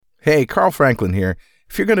Hey, Carl Franklin here.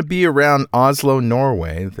 If you're going to be around Oslo,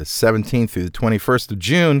 Norway, the 17th through the 21st of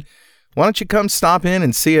June, why don't you come stop in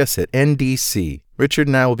and see us at NDC? Richard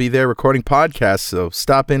and I will be there recording podcasts, so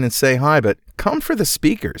stop in and say hi, but come for the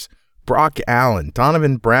speakers. Brock Allen,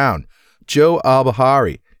 Donovan Brown, Joe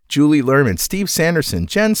Albahari, Julie Lerman, Steve Sanderson,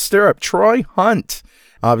 Jen Stirrup, Troy Hunt.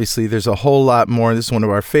 Obviously, there's a whole lot more. This is one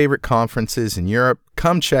of our favorite conferences in Europe.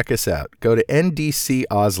 Come check us out. Go to ndcoslo.com.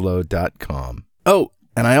 Oh,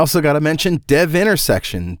 and I also got to mention Dev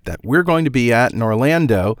Intersection that we're going to be at in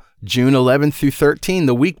Orlando, June 11th through 13,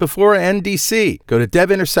 the week before NDC. Go to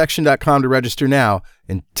devintersection.com to register now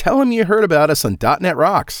and tell them you heard about us on .NET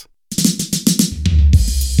Rocks.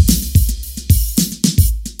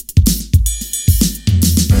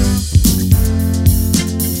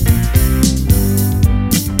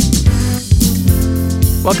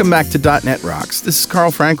 Welcome back to .NET Rocks. This is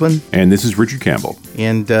Carl Franklin. And this is Richard Campbell.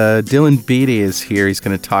 And Dylan Beattie is here. He's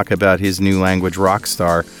going to talk about his new language,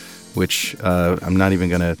 Rockstar, which I'm not even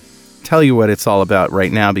going to tell you what it's all about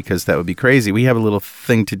right now because that would be crazy. We have a little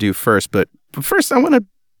thing to do first. But first, I want to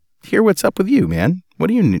hear what's up with you, man.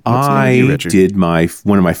 What's new with you, Richard? I did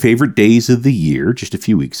one of my favorite days of the year just a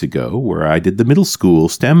few weeks ago where I did the middle school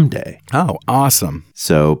STEM day. Oh, awesome.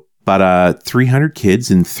 So about 300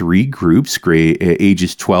 kids in 3 groups,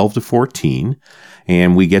 ages 12 to 14.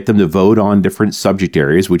 And we get them to vote on different subject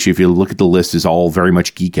areas, which if you look at the list is all very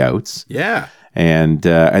much geek outs. Yeah. And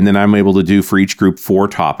then I'm able to do for each group 4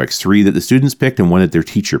 topics, 3 that the students picked and 1 that their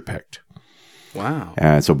teacher picked. Wow.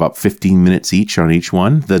 So about 15 minutes each on each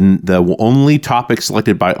one. Then the only topic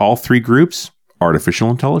selected by all 3 groups,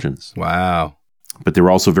 artificial intelligence. Wow. But they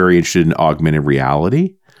were also very interested in augmented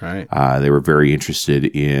reality. Right. They were very interested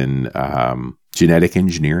in genetic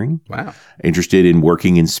engineering. Wow. Interested in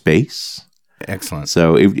working in space. Excellent.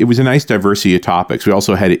 So it was a nice diversity of topics. We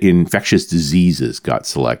also had infectious diseases got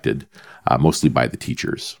selected, mostly by the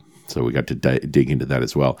teachers. So we got to dig into that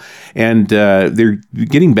as well. And they're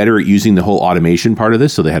getting better at using the whole automation part of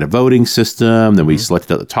this. So they had a voting system. Then we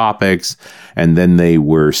selected out the topics. And then they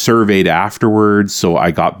were surveyed afterwards. So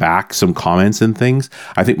I got back some comments and things.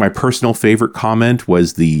 I think my personal favorite comment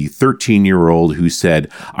was the 13-year-old who said,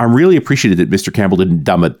 "I'm really appreciative that Mr. Campbell didn't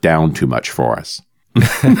dumb it down too much for us."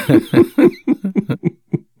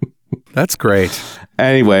 That's great.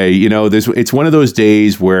 Anyway, it's one of those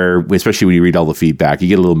days where, especially when you read all the feedback, you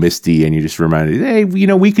get a little misty and you're just reminded, hey,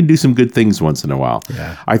 we can do some good things once in a while.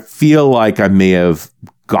 Yeah. I feel like I may have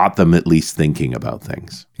got them at least thinking about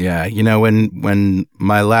things. Yeah. When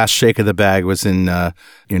my last shake of the bag was in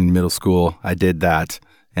middle school, I did that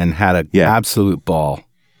and had an absolute ball.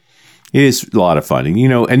 It is a lot of fun.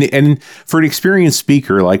 And for an experienced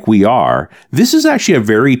speaker like we are, this is actually a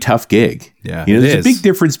very tough gig. Yeah, there's a big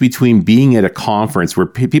difference between being at a conference where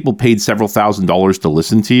people paid several $1,000s to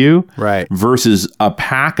listen to you, right, versus a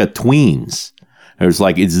pack of tweens. It's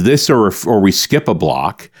like, it's this or we skip a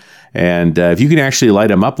block. And if you can actually light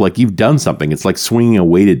them up like you've done something, it's like swinging a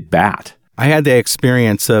weighted bat. I had the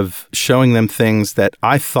experience of showing them things that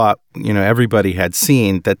I thought, everybody had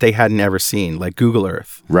seen that they hadn't ever seen, like Google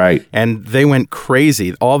Earth. Right. And they went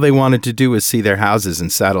crazy. All they wanted to do was see their houses in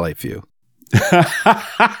satellite view.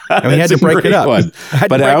 And we had to break it up.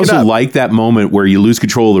 But I also like that moment where you lose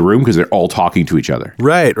control of the room because they're all talking to each other.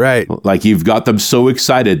 Right, right. Like you've got them so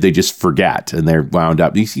excited, they just forget and they're wound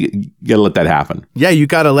up. You got to let that happen. Yeah, you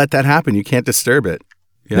got to let that happen. You can't disturb it.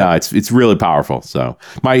 Yeah. No, it's really powerful. So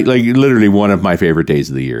literally one of my favorite days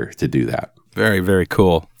of the year to do that. Very, very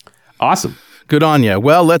cool. Awesome. Good on you.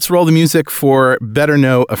 Well, let's roll the music for Better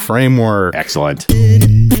Know a Framework. Excellent.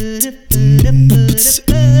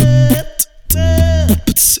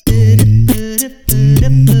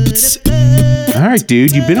 All right,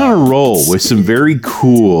 dude, you've been on a roll with some very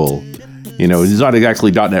cool, it's not exactly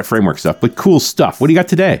 .NET Framework stuff, but cool stuff. What do you got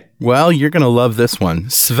today? Well, you're going to love this one.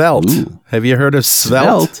 Svelte. Ooh. Have you heard of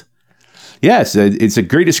Svelte? Yes, it's a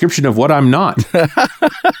great description of what I'm not. Did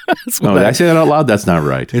I say that out loud? That's not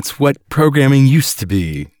right. It's what programming used to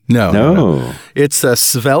be. No. It's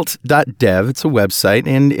svelte.dev. It's a website,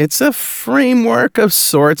 and it's a framework of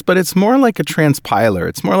sorts, but it's more like a transpiler.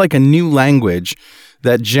 It's more like a new language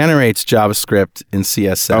that generates JavaScript and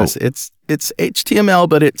CSS. Oh. It's HTML,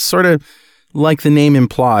 but it sort of, like the name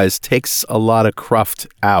implies, takes a lot of cruft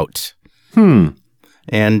out. And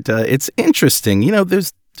it's interesting.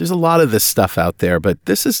 There's a lot of this stuff out there, but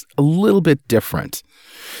this is a little bit different.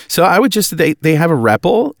 So I would they have a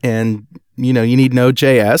REPL, and you need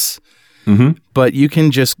Node.js, but you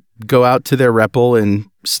can just go out to their REPL and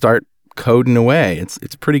start coding away.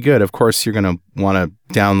 It's pretty good. Of course, you're going to want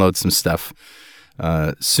to download some stuff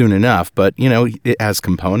soon enough. But, it has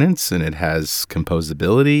components, and it has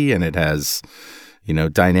composability, and it has,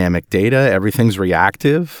 dynamic data. Everything's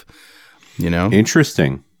reactive,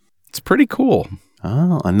 Interesting. It's pretty cool.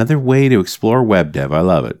 Oh, another way to explore web dev. I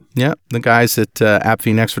love it. Yeah, the guys at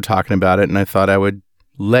AppVNext were talking about it, and I thought I would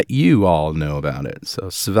let you all know about it. So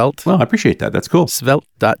Svelte. Well, I appreciate that. That's cool.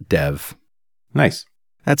 Svelte.dev. Nice.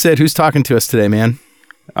 That's it. Who's talking to us today, man?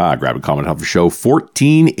 Grab a comment off of show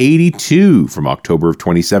 1482 from October of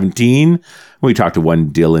 2017. We talked to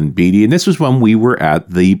one Dylan Beattie, and this was when we were at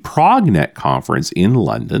the ProgNet conference in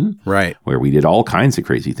London, right? Where we did all kinds of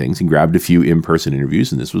crazy things and grabbed a few in-person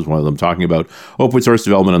interviews, and this was one of them talking about open source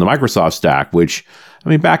development on the Microsoft stack, which,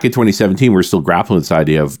 back in 2017, we were still grappling with this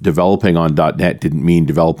idea of developing on .NET didn't mean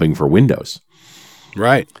developing for Windows.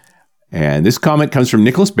 Right. And this comment comes from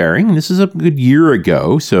Nicholas Baring, and this is a good year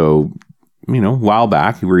ago, so a while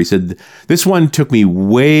back, where he said, this one took me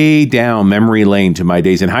way down memory lane to my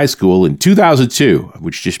days in high school in 2002,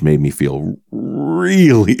 which just made me feel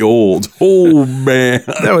really old. Oh, man.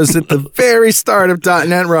 That was at the very start of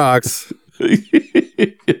 .NET Rocks.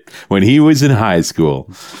 When he was in high school,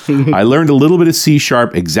 I learned a little bit of C#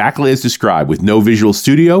 exactly as described, with no Visual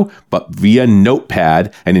Studio, but via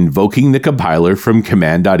Notepad and invoking the compiler from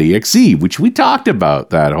command.exe, which we talked about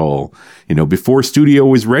that whole, before Studio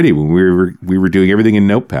was ready, when we were doing everything in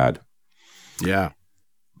Notepad. Yeah.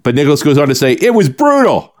 But Nicholas goes on to say, it was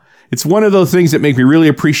brutal. It's one of those things that make me really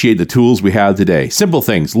appreciate the tools we have today. Simple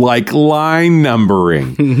things like line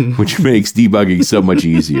numbering, which makes debugging so much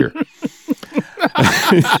easier.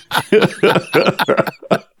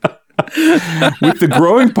 With the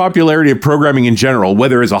growing popularity of programming in general,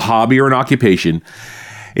 whether as a hobby or an occupation,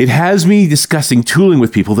 it has me discussing tooling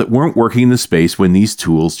with people that weren't working in the space when these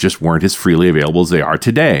tools just weren't as freely available as they are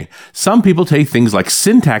today. Some people take things like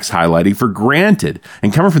syntax highlighting for granted,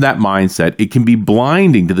 and coming from that mindset, it can be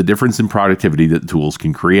blinding to the difference in productivity that the tools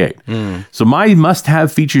can create. So my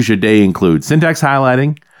must-have features today include syntax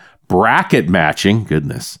highlighting, bracket matching,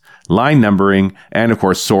 goodness, line numbering, and of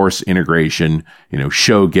course, source integration,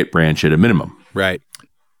 show, get, branch at a minimum. Right.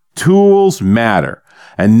 Tools matter.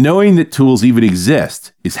 And knowing that tools even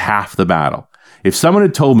exist is half the battle. If someone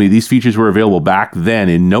had told me these features were available back then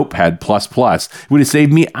in Notepad++, it would have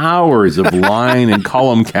saved me hours of line and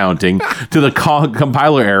column counting to the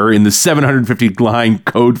compiler error in the 750-line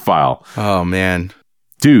code file. Oh, man.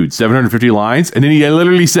 Dude, 750 lines? And then he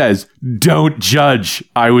literally says, don't judge.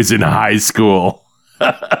 I was in high school.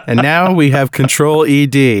 And now we have Control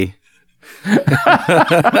ED.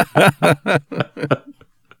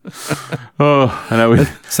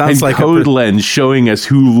 Sounds like Code Lens showing us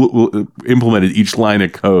who implemented each line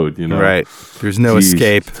of code. Right. There's no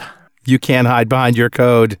escape. You can't hide behind your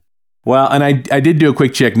code. Well, and I did do a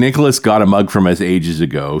quick check. Nicholas got a mug from us ages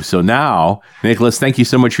ago. So now, Nicholas, thank you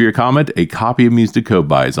so much for your comment. A copy of Music to Code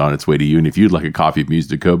By is on its way to you. And if you'd like a copy of Music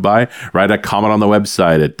to Code By, write a comment on the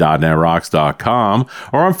website at .netrocks.com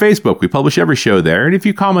or on Facebook. We publish every show there. And if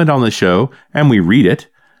you comment on the show and we read it,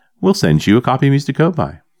 we'll send you a copy of Music to Code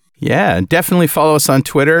By. Yeah, and definitely follow us on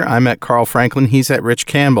Twitter. I'm at Carl Franklin. He's at Rich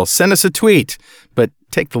Campbell. Send us a tweet, but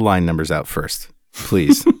take the line numbers out first,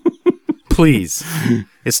 please. Please.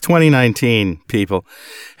 It's 2019, people.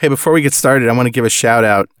 Hey, before we get started, I want to give a shout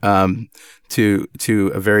out to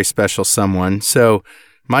a very special someone. So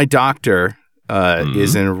my doctor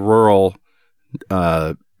is in rural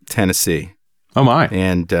Tennessee. Oh, my.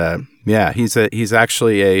 And he's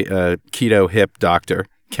actually a keto hip doctor.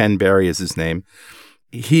 Ken Berry is his name.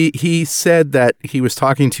 He said that he was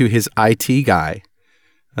talking to his IT guy,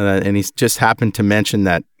 and he just happened to mention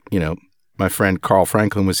that, my friend Carl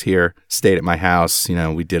Franklin was here, stayed at my house.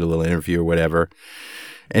 We did a little interview or whatever.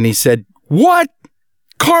 And he said, "What?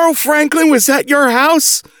 Carl Franklin was at your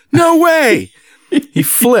house? No way." He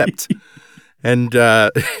flipped. And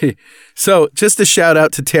so just a shout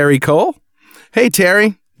out to Terry Cole. Hey,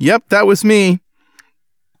 Terry. Yep, that was me.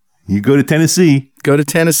 You go to Tennessee. Go to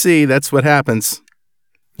Tennessee. That's what happens.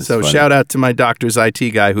 That's so funny. Shout out to my doctor's IT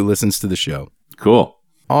guy who listens to the show. Cool.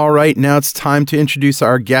 All right, now it's time to introduce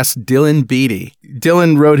our guest, Dylan Beattie.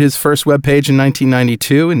 Dylan wrote his first webpage in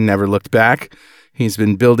 1992 and never looked back. He's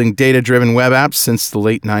been building data-driven web apps since the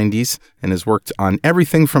late 90s and has worked on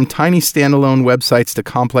everything from tiny standalone websites to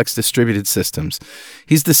complex distributed systems.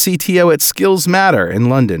 He's the CTO at Skills Matter in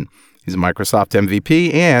London. He's a Microsoft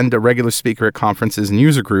MVP and a regular speaker at conferences and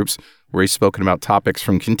user groups where he's spoken about topics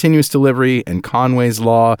from continuous delivery and Conway's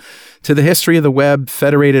Law to the history of the web,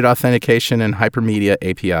 federated authentication, and hypermedia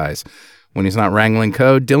APIs. When he's not wrangling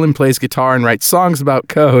code, Dylan plays guitar and writes songs about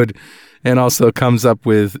code and also comes up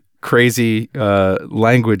with crazy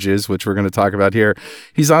languages, which we're going to talk about here.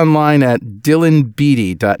 He's online at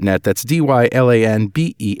dylanbeattie.net. That's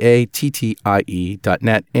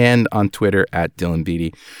DYLANBEATTIE.net, and on Twitter at Dylan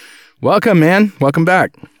Beattie. Welcome, man. Welcome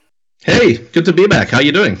back. Hey, good to be back. How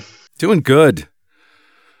you doing? Doing good.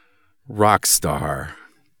 Rockstar.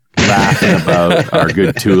 Laughing about our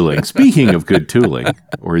good tooling. Speaking of good tooling,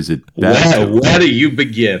 or is it bad? Where do you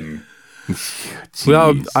begin?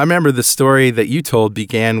 Well, I remember the story that you told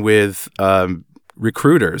began with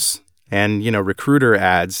recruiters and, recruiter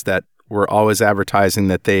ads that were always advertising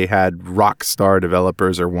that they had Rockstar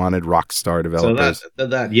developers or wanted Rockstar developers. So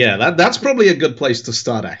that's probably a good place to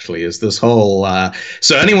start, actually, is this whole...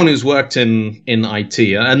 so anyone who's worked in IT,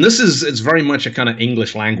 and it's very much a kind of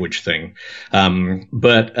English language thing,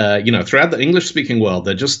 but throughout the English-speaking world,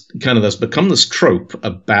 they're just kind of become this trope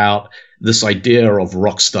about this idea of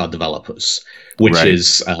Rockstar developers, which right.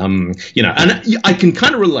 is, and I can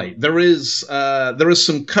kind of relate. There is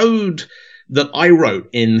some code that I wrote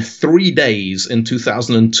in 3 days in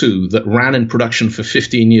 2002 that ran in production for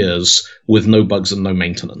 15 years with no bugs and no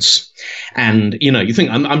maintenance. And, you think,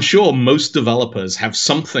 I'm sure most developers have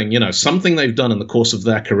something they've done in the course of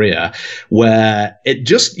their career where it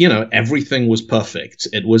just, everything was perfect.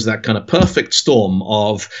 It was that kind of perfect storm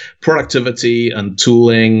of productivity and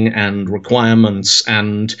tooling and requirements.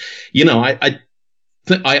 And,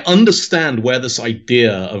 I understand where this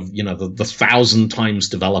idea of, the 1,000 times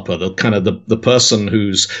developer, the kind of the person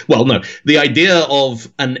who's, the idea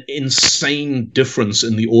of an insane difference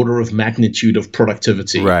in the order of magnitude of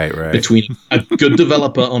productivity right. between a good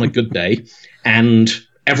developer on a good day and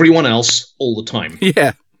everyone else all the time.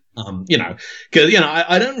 Yeah. Because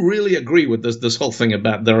I don't really agree with this whole thing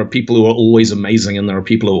about there are people who are always amazing and there are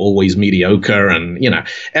people who are always mediocre, and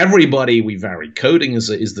everybody, we vary. Coding is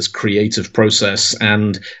this creative process,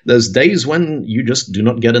 and there's days when you just do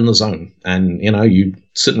not get in the zone, and you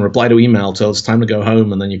sit and reply to email till it's time to go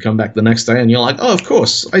home, and then you come back the next day and you're like, oh, of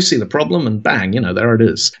course, I see the problem, and bang, there it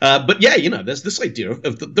is. But yeah, there's this idea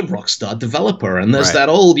of the Rockstar developer, and there's that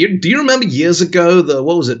old. Do you remember years ago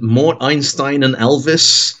what was it, Mort, Einstein, and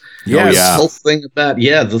Elvis? Yes. Oh, yeah. Whole thing about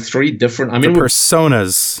the three different. The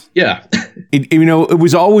personas. Yeah, it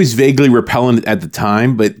was always vaguely repellent at the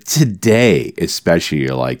time, but today, especially,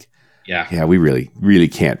 you're like, yeah, we really, really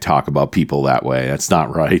can't talk about people that way. That's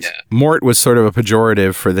not right. Yeah. Mort was sort of a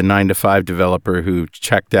pejorative for the 9-to-5 developer who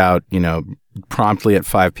checked out, promptly at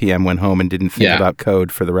 5 p.m., went home and didn't think about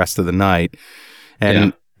code for the rest of the night,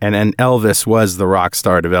 and. And then Elvis was the rock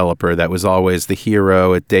star developer that was always the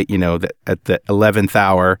hero at the 11th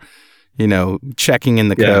hour, checking in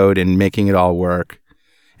the code and making it all work.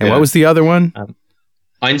 And what was the other one?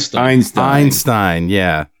 Einstein.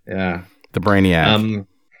 Yeah. Yeah. The brainiac.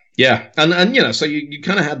 And so you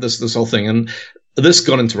kind of had this whole thing, and this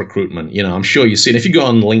got into recruitment. I'm sure you've seen, if you go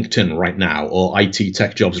on LinkedIn right now or IT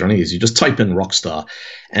tech jobs or any of these, you just type in Rockstar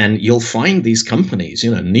and you'll find these companies,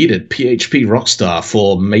 needed PHP Rockstar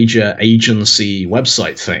for major agency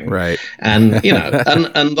website thing. Right. And,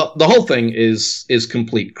 and the whole thing is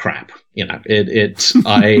complete crap.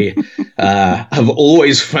 I have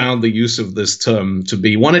always found the use of this term to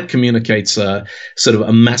be one, it communicates a sort of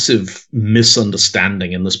a massive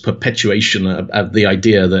misunderstanding and this perpetuation of the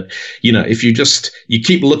idea that, if you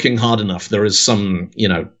keep looking hard enough, there is some,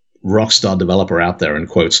 Rockstar developer out there, in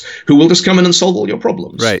quotes, who will just come in and solve all your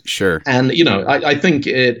problems. Right, sure. And, I think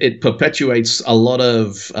it perpetuates a lot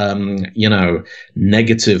of,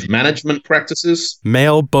 negative management practices.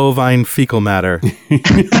 Male bovine fecal matter.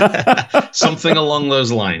 Something along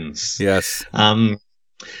those lines. Yes.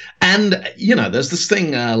 And, there's this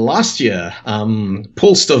thing last year,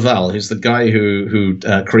 Paul Stovall, who's the guy who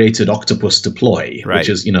created Octopus Deploy, which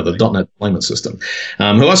is, the .NET deployment system, who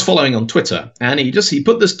I was following on Twitter. And he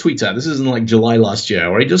put this tweet out, this is in like July last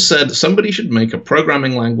year, where he just said, somebody should make a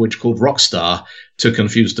programming language called Rockstar to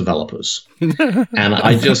confuse developers. And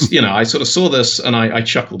I just, I sort of saw this and I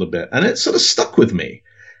chuckled a bit, and it sort of stuck with me.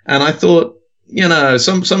 And I thought,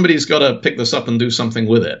 somebody's got to pick this up and do something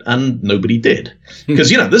with it. And nobody did. Because,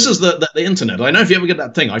 this is the internet. I know if you ever get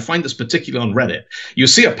that thing, I find this particularly on Reddit. You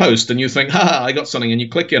see a post and you think, I got something, and you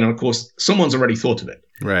click in, and of course, someone's already thought of it.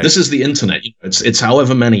 Right. This is the internet. It's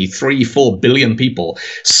however many, 3-4 billion people.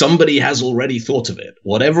 Somebody has already thought of it.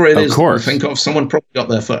 Whatever it is you think of, someone probably got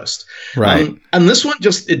there first. Right. And this one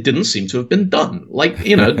it didn't seem to have been done. Like,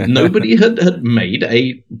 nobody had made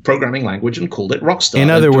a programming language and called it Rockstar.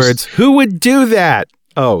 In other words, who would do that?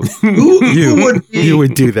 Oh, you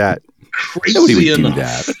would do that. Crazy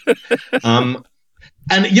enough. And,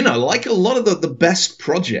 like a lot of the best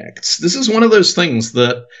projects, this is one of those things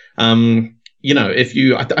that,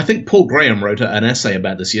 I think Paul Graham wrote an essay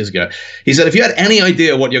about this years ago. He said, if you had any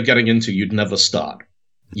idea what you're getting into, you'd never start.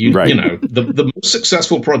 The most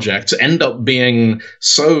successful projects end up being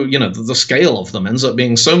so, the scale of them ends up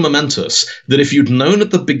being so momentous that if you'd known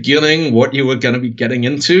at the beginning what you were going to be getting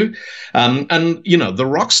into, the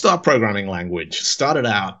Rockstar programming language started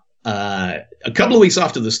out a couple of weeks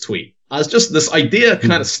after this tweet. This idea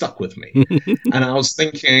kind of stuck with me. And I was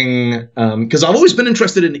thinking, because I've always been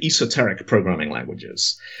interested in esoteric programming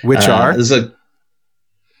languages. Which are?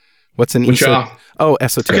 What's an esoteric? Oh,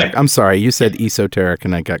 esoteric. Okay. I'm sorry. You said esoteric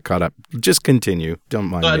and I got caught up. Just continue. Don't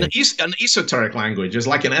mind me. An esoteric language is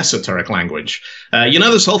like an esoteric language.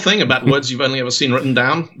 This whole thing about words you've only ever seen written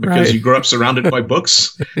down because you grew up surrounded by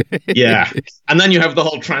books? Yeah. And then you have the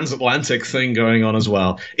whole transatlantic thing going on as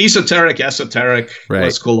well. Esoteric, esoteric. Right.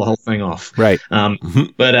 Let's call the whole thing off. Right.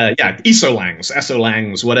 But esolangs,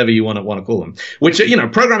 esolangs, whatever you want to call them, which are,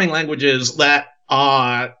 programming languages that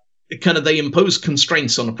are they impose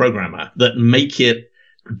constraints on a programmer that make it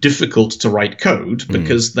difficult to write code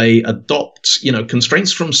because they adopt,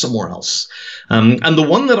 constraints from somewhere else. And the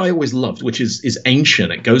one that I always loved, which is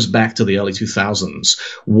ancient, it goes back to the early 2000s,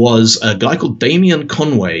 was a guy called Damian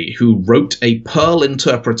Conway who wrote a Perl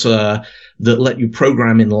interpreter that let you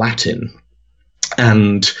program in Latin.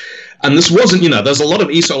 And this wasn't, there's a lot of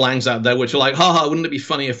ESOLangs out there which are like, haha, wouldn't it be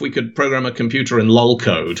funny if we could program a computer in LOL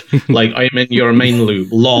code? Like, I'm in your main loop,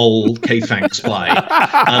 LOL, K-Thanks, fly.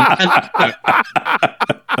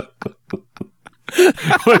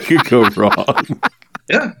 What could go wrong?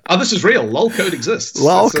 Yeah. Oh, this is real. LOL code exists.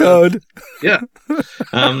 LOL code. Yeah.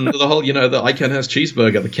 The whole, the Icon has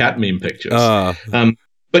cheeseburger, the cat meme pictures.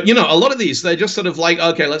 But, a lot of these, they're just sort of like,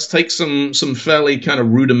 okay, let's take some fairly kind of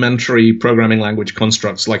rudimentary programming language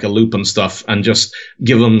constructs like a loop and stuff and just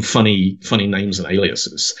give them funny names and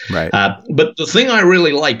aliases. Right. But the thing I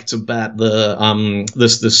really liked about the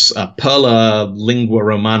this Perla Lingua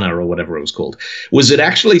Romana or whatever it was called was it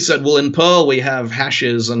actually said, well, in Perl we have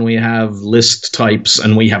hashes and we have list types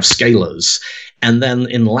and we have scalars. And then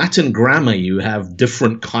in Latin grammar, you have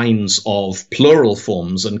different kinds of plural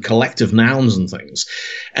forms and collective nouns and things.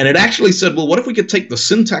 And it actually said, well, what if we could take the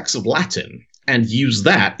syntax of Latin and use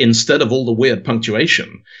that instead of all the weird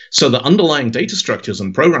punctuation? So the underlying data structures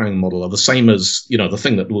and programming model are the same as, the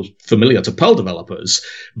thing that was familiar to Perl developers.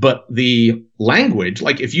 But the language,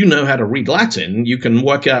 like if you know how to read Latin, you can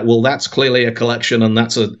work out, well, that's clearly a collection and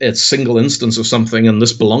that's a single instance of something and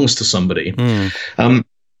this belongs to somebody.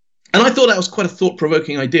 And I thought that was quite a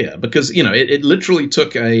thought-provoking idea because, it literally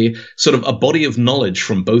took a sort of a body of knowledge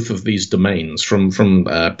from both of these domains, from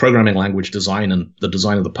programming language design and the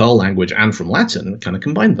design of the Perl language and from Latin, and kind of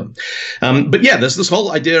combined them. But yeah, there's this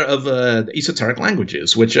whole idea of esoteric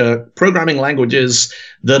languages, which are programming languages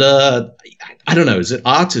that are, I don't know, is it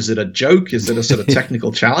art? Is it a joke? Is it a sort of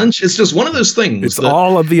technical challenge? It's just one of those things. It's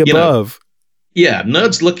all of the above. Yeah,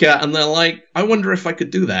 nerds look at and they're like, I wonder if I could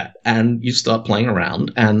do that. And you start playing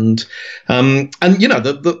around and so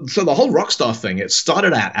the whole Rockstar thing, it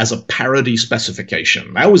started out as a parody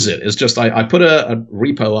specification. That was it. It's just, I put a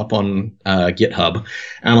repo up on GitHub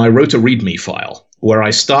and I wrote a README file where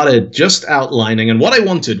I started just outlining. And what I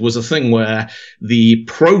wanted was a thing where the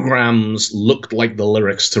programs looked like the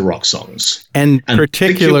lyrics to rock songs. And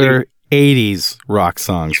particular 80s rock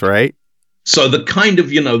songs, right? So the kind of,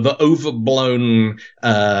 the overblown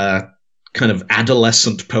kind of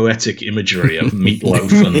adolescent poetic imagery of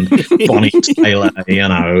Meatloaf and Bonnie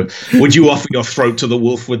Tyler, would you offer your throat to the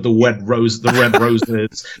wolf with the red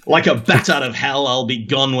roses? Like a bat out of hell, I'll be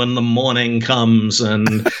gone when the morning comes.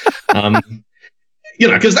 And,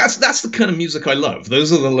 because that's the kind of music I love.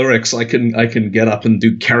 Those are the lyrics I can get up and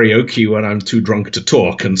do karaoke when I'm too drunk to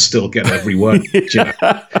talk and still get every word.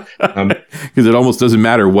 Because it almost doesn't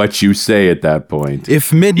matter what you say at that point.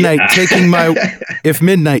 If midnight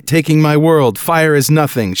taking my world, fire is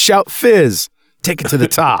nothing. Shout fizz, take it to the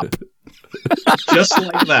top. Just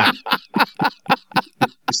like that.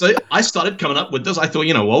 So I started coming up with this. I thought,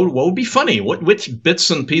 what would be funny? Which bits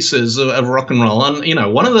and pieces of rock and roll?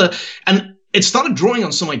 And it started drawing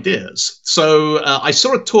on some ideas. So I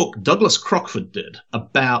saw a talk Douglas Crockford did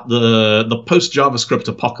about the post-JavaScript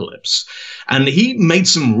apocalypse. And he made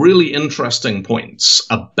some really interesting points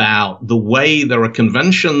about the way there are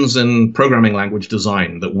conventions in programming language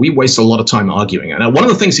design that we waste a lot of time arguing. And one of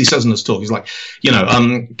the things he says in this talk, he's like,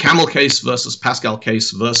 camel case versus Pascal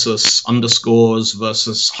case versus underscores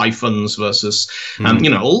versus hyphens versus,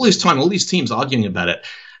 all these teams arguing about it.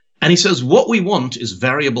 And he says, what we want is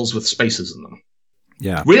variables with spaces in them.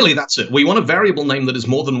 Yeah. Really, that's it. We want a variable name that is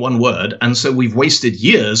more than one word. And so we've wasted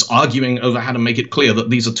years arguing over how to make it clear that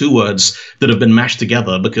these are two words that have been mashed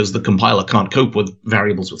together because the compiler can't cope with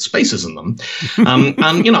variables with spaces in them.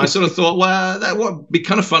 And, I sort of thought, well, that would be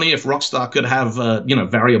kind of funny if Rockstar could have,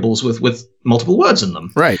 variables with multiple words in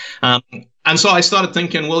them. Right. And so I started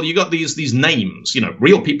thinking, well, you got these names,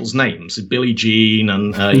 real people's names, Billie Jean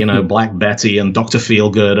and, Black Betty and Dr.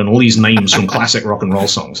 Feelgood and all these names from classic rock and roll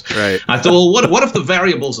songs. Right. I thought, well, what if the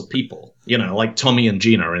variables are people, like Tommy and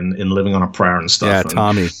Gina in Living on a Prayer and stuff. Yeah, and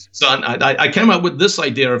Tommy. So I came up with this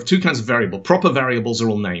idea of two kinds of variable. Proper variables are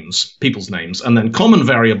all names, people's names. And then common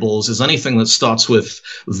variables is anything that starts with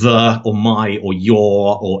the or my or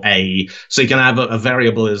your or a. So you can have a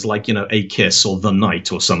variable is like, a kiss or the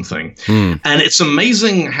night or something. And it's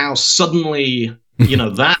amazing how suddenly,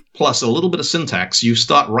 that plus a little bit of syntax, you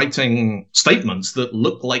start writing statements that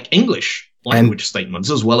look like English language statements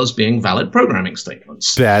as well as being valid programming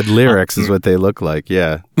statements. Bad lyrics is what they look like.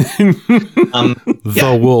 Yeah.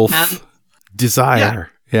 The wolf. And, desire.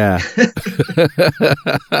 Yeah.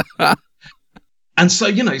 And so,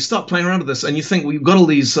 you start playing around with this and you think we've got all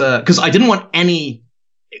these, because I didn't want any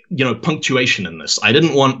punctuation in this. I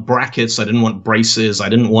didn't want brackets. I didn't want braces. I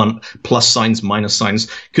didn't want plus signs, minus signs,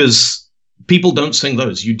 because people don't sing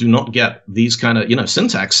those. You do not get these kind of,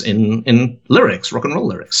 syntax in lyrics, rock and roll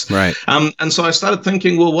lyrics. Right. And so I started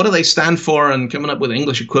thinking, well, what do they stand for? And coming up with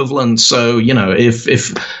English equivalents. So,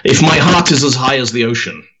 if my heart is as high as the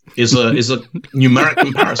ocean is a numeric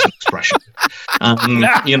comparison expression.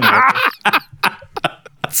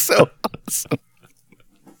 So awesome.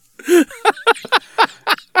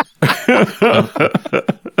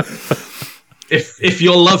 If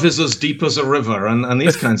your love is as deep as a river and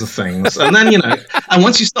these kinds of things. And then, and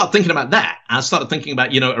once you start thinking about that, I started thinking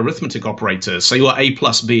about, arithmetic operators. So you are A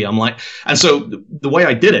plus B. I'm like, and so the way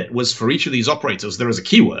I did it was for each of these operators, there is a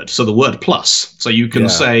keyword. So the word plus. So you can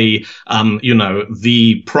say,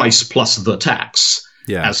 the price plus the tax.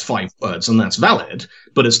 As 5 words, and that's valid,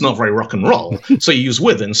 but it's not very rock and roll. So you use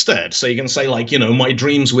with instead. So you can say like, my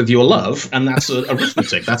dreams with your love, and that's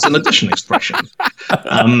arithmetic. That's an addition expression.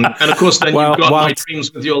 And of course, then you've got my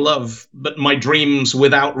dreams with your love, but my dreams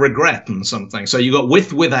without regret and something. So you got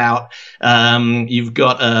without. You've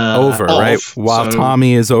got over, of, right? While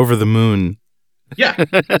Tommy is over the moon. Yeah.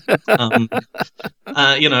 Of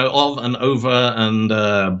and over and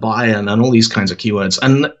by and all these kinds of keywords.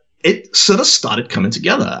 And it sort of started coming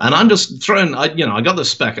together. And I'm just throwing, I got the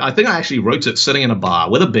spec. I think I actually wrote it sitting in a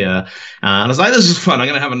bar with a beer. And I was like, this is fun. I'm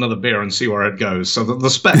going to have another beer and see where it goes. So the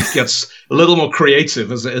spec gets a little more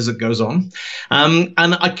creative as it goes on. And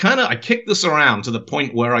I kicked this around to the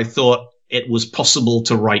point where I thought it was possible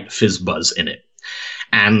to write FizzBuzz in it.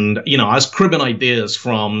 And, I was cribbing ideas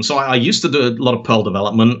from, so I used to do a lot of Perl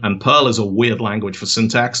development, and Perl is a weird language for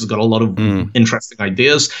syntax. It's got a lot of interesting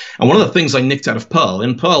ideas. And one of the things I nicked out of Perl,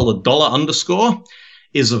 in Perl, the $_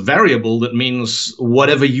 is a variable that means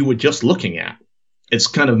whatever you were just looking at. It's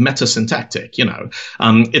kind of meta-syntactic,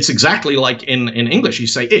 It's exactly like in English, you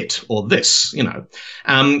say it or this,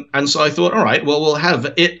 And so I thought, all right, well, we'll have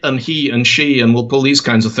it and he and she, and we'll pull these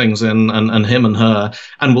kinds of things in, and him and her,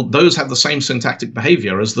 and those have the same syntactic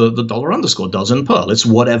behavior as the $_ does in Perl.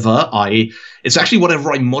 It's actually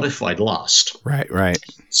whatever I modified last. Right.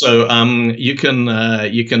 So you can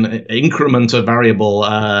increment a variable,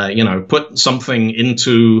 put something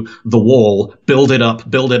into the wall, build it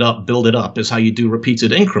up is how you do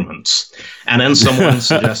repeated increments. And then someone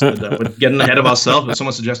suggested that we're getting ahead of ourselves, but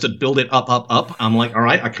someone suggested build it up. I'm like, all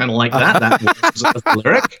right, I kind of like that. That works as a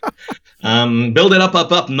lyric. Build it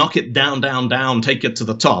up, knock it down, take it to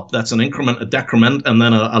the top. That's an increment, a decrement, and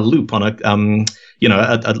then a loop on a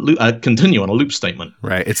continue on a loop statement.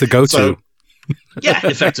 Right. It's a go-to. So, yeah,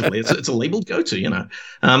 effectively. It's a labeled go-to,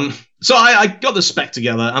 So I got the spec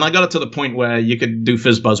together, and I got it to the point where you could do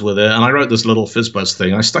FizzBuzz with it, and I wrote this little FizzBuzz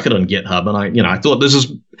thing. I stuck it on GitHub, and I thought this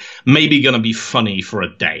is maybe going to be funny for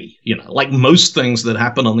a day. Like most things that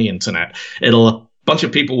happen on the internet, a bunch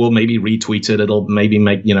of people will maybe retweet it. It'll maybe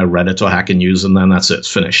make, Reddit or Hacker News, and then that's it.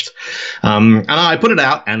 It's finished. And I put it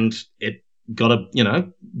out, and it got a,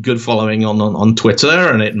 good following on Twitter,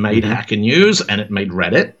 and it made Hacker News, and it made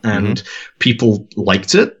Reddit, and people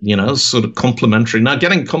liked it, sort of complimentary. Now,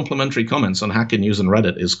 getting complimentary comments on Hacker News and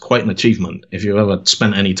Reddit is quite an achievement if you've ever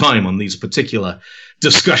spent any time on these particular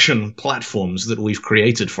discussion platforms that we've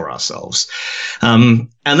created for ourselves. And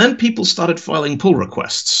then people started filing pull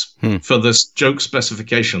requests for this joke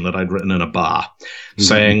specification that I'd written in a bar,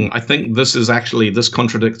 saying, I think this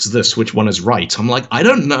contradicts this, which one is right? I'm like, I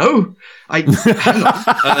don't know. Hang on.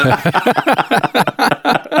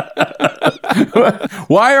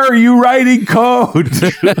 Why are you writing code?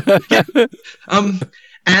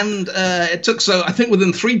 And it took, so I think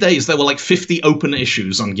within 3 days, there were like 50 open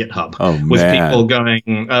issues on GitHub with people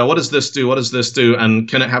going, what does this do? What does this do? And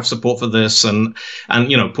can it have support for this? And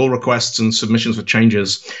pull requests and submissions for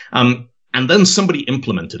changes. And then somebody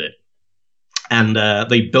implemented it. And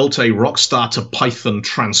they built a Rockstar to Python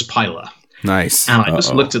transpiler. Nice. And I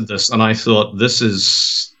just looked at this and I thought, this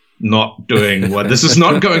is not going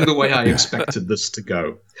the way I expected this to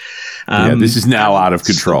go. This is now out of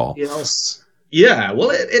control. Yeah,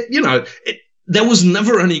 well, there was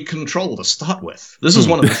never any control to start with. This is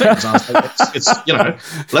one of the things. I was like,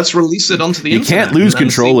 let's release it onto the internet. You can't lose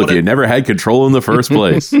control if you never had control in the first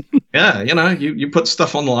place. Yeah, you put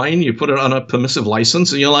stuff online, you put it on a permissive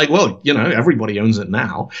license, and you're like, well, everybody owns it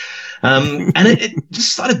now. And it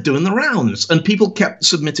just started doing the rounds, and people kept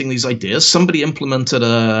submitting these ideas. Somebody implemented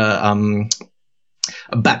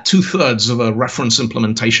about 2/3 of a reference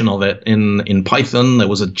implementation of it in Python. There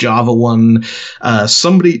was a Java one.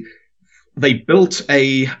 They built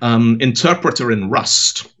a interpreter in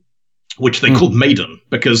Rust, which they called Maiden,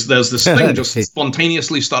 because there's this thing just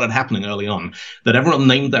spontaneously started happening early on that everyone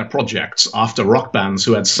named their projects after rock bands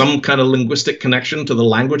who had some kind of linguistic connection to the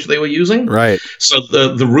language they were using. Right. So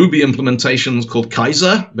the Ruby implementation is called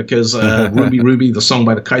Kaiser, because Ruby, the song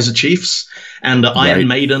by the Kaiser Chiefs, and Iron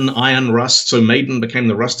Maiden, Iron Rust. So Maiden became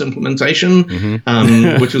the Rust implementation,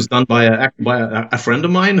 which was done by a friend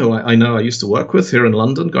of mine who I know I used to work with here in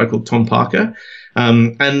London, a guy called Tom Parker.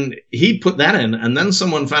 And he put that in, and then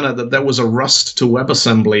someone found out that there was a Rust to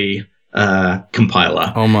WebAssembly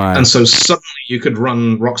compiler. Oh my! And so suddenly you could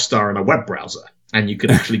run Rockstar in a web browser, and you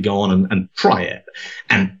could actually go on and try it.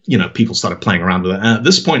 And people started playing around with it. And at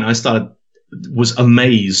this point, I was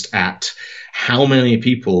amazed at how many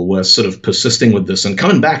people were sort of persisting with this and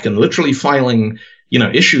coming back and literally filing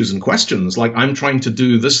issues and questions like, I'm trying to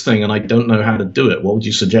do this thing and I don't know how to do it. What would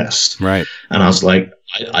you suggest? Right. And I was like,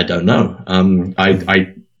 I don't know.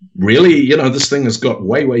 I really, this thing has got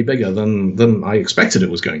way, way bigger than I expected it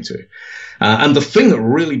was going to. And the thing that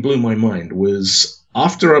really blew my mind was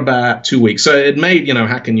after about 2 weeks, so it made,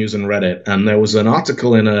 Hacker News and Reddit, and there was an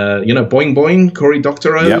article in Boing Boing, Cory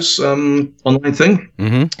Doctorow's online thing.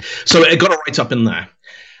 Mm-hmm. So it got a write-up in there.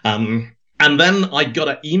 And then I got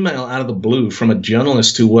an email out of the blue from a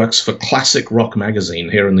journalist who works for Classic Rock magazine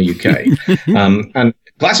here in the UK. And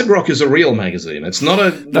Classic Rock is a real magazine. It's not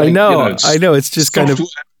a... I know. It's just kind of...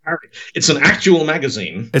 It's an actual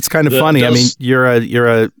magazine. It's kind of funny. I mean, you're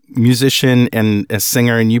a musician and a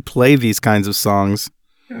singer, and you play these kinds of songs.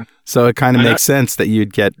 Yeah. So it kind of makes sense that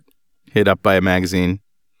you'd get hit up by a magazine.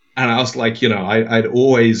 And I was like, I'd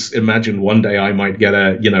always imagined one day I might get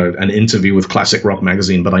an interview with Classic Rock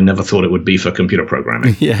magazine, but I never thought it would be for computer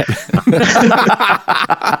programming. Yeah.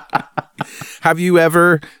 Have you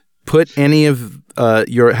ever put any of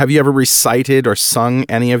have you ever recited or sung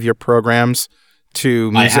any of your programs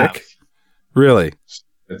to music? I have. Really?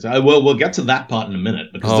 We'll get to that part in a minute,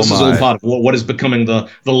 because this is all part of what is becoming the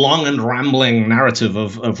long and rambling narrative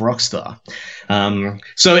of Rockstar.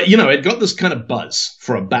 So, it got this kind of buzz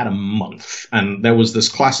for about a month, and there was this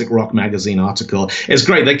Classic Rock magazine article. It's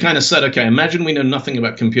great. They kind of said, okay, imagine we know nothing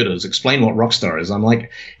about computers. Explain what Rockstar is. I'm like,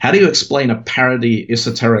 how do you explain a parody,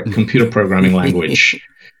 esoteric computer programming language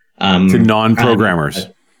to non-programmers?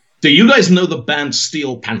 Do you guys know the band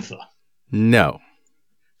Steel Panther? No.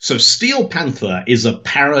 So Steel Panther is a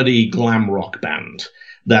parody glam rock band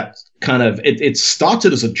that kind of, it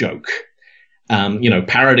started as a joke,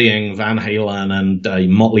 parodying Van Halen and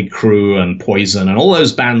Motley Crue and Poison and all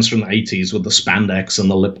those bands from the 80s with the spandex and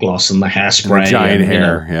the lip gloss and the hairspray. And the giant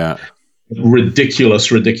hair, yeah.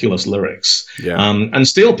 Ridiculous lyrics. Yeah. And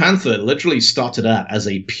Steel Panther literally started out as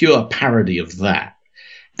a pure parody of that,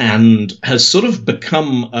 and has sort of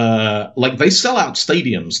become, they sell out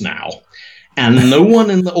stadiums now. And no one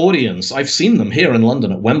in the audience, I've seen them here in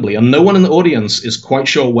London at Wembley, and no one in the audience is quite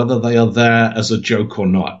sure whether they are there as a joke or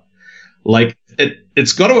not. Like,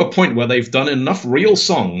 it's got to a point where they've done enough real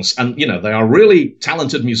songs, and, they are really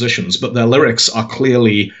talented musicians, but their lyrics are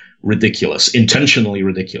clearly ridiculous, intentionally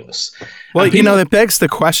ridiculous. Well, it begs the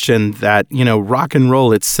question that, rock and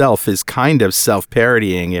roll itself is kind of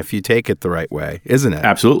self-parodying if you take it the right way, isn't it?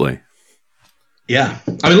 Absolutely. Yeah.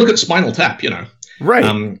 I mean, look at Spinal Tap,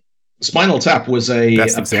 Right. Spinal Tap was a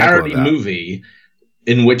parody movie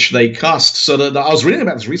in which they cast. So I was reading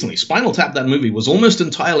about this recently. Spinal Tap, that movie, was almost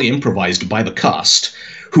entirely improvised by the cast,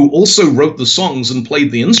 who also wrote the songs and played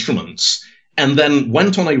the instruments, and then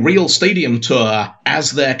went on a real stadium tour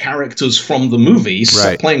as their characters from the movie,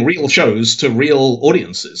 playing real shows to real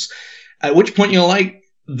audiences. At which point you're like,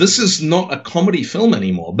 this is not a comedy film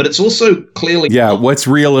anymore, but it's also clearly what's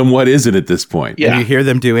real and what isn't at this point. Yeah, and you hear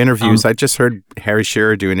them do interviews. I just heard Harry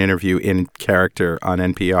Shearer do an interview in character on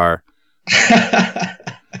NPR.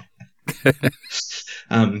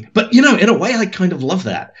 But in a way, I kind of love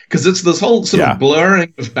that, because it's this whole sort of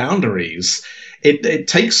blurring of boundaries. It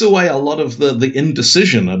takes away a lot of the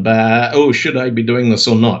indecision about, should I be doing this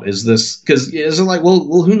or not? Is this, because it's like,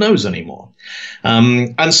 well, who knows anymore?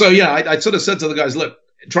 And so, I sort of said to the guys, look,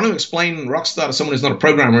 trying to explain Rockstar to someone who's not a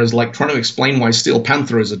programmer is like trying to explain why Steel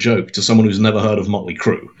Panther is a joke to someone who's never heard of Motley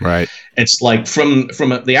Crue. Right. It's like from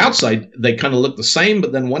the outside, they kind of look the same,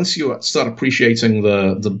 but then once you start appreciating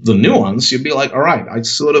the nuance, you'd be like, all right, I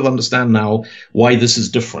sort of understand now why this is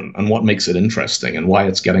different and what makes it interesting and why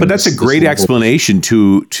it's getting. But that's a great explanation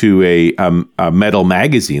to a metal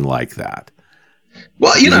magazine like that.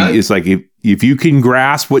 Well, it's like if you can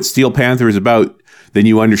grasp what Steel Panther is about, then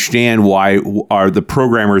you understand why are the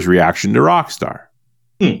programmer's reaction to Rockstar.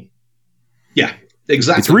 Yeah,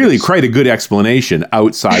 exactly. It's really quite a good explanation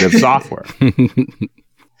outside of software.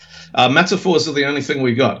 Metaphors are the only thing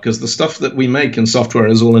we got, because the stuff that we make in software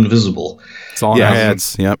is all invisible. It's all in our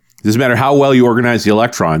heads. Yep. Doesn't matter how well you organize the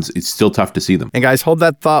electrons, it's still tough to see them. And guys, hold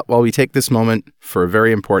that thought while we take this moment for a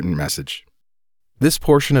very important message. This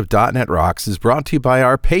portion of .NET Rocks is brought to you by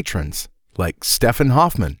our patrons, like Stefan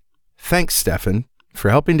Hoffman. Thanks, Stefan, for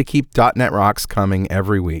helping to keep .NET Rocks coming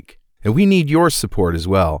every week. And we need your support as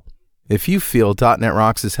well. If you feel .NET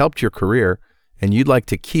Rocks has helped your career and you'd like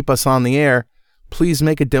to keep us on the air, please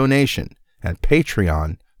make a donation at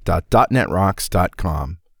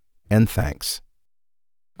patreon.netrocks.com. And thanks.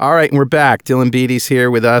 All right, and we're back. Dylan Beattie's here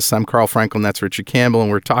with us. I'm Carl Franklin. That's Richard Campbell. And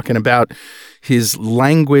we're talking about his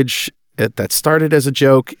language that started as a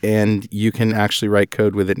joke, and you can actually write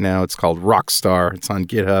code with it now. It's called Rockstar. It's on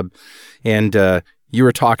GitHub. And you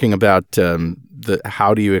were talking about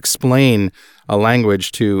how do you explain a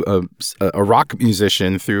language to a rock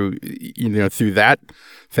musician through that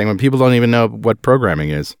thing when people don't even know what programming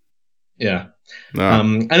is. Yeah.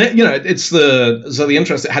 And it's the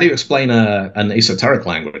interest. How do you explain an esoteric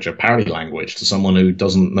language, a parody language, to someone who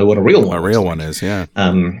doesn't know what a real one is? Yeah.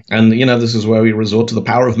 And this is where we resort to the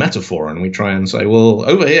power of metaphor, and we try and say, well,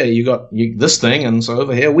 over here you got this thing, and so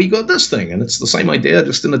over here we got this thing, and it's the same idea,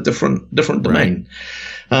 just in a different domain.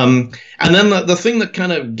 And then the thing that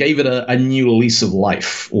kind of gave it a new lease of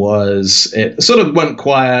life was it sort of went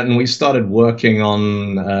quiet, and we started working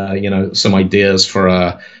on some ideas for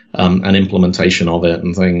an implementation of it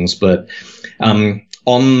and things. But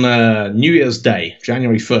on New Year's Day,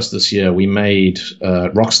 January 1st this year,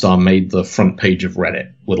 Rockstar made the front page of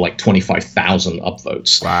Reddit with like 25,000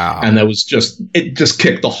 upvotes. Wow. And it just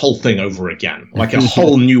kicked the whole thing over again. Like a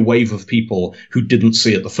whole new wave of people who didn't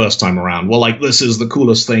see it the first time around were like, this is the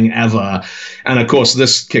coolest thing ever. And of course,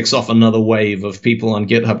 this kicks off another wave of people on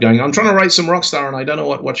GitHub going, I'm trying to write some Rockstar and I don't know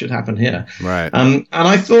what should happen here. Right. And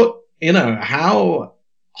I thought, how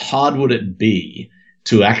hard would it be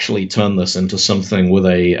to actually turn this into something with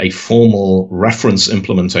a formal reference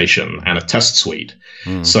implementation and a test suite?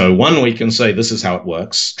 So we can say, this is how it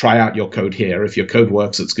works. Try out your code here. If your code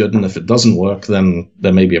works, it's good. And if it doesn't work, then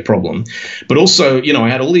there may be a problem. But also, I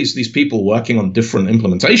had all these people working on different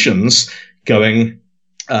implementations going,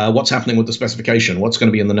 what's happening with the specification? What's going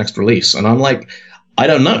to be in the next release? And I'm like, I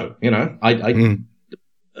don't know.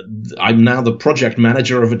 I'm now the project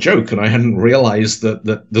manager of a joke, and I hadn't realized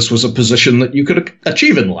that this was a position that you could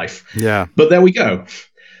achieve in life. Yeah. But there we go.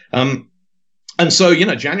 And so,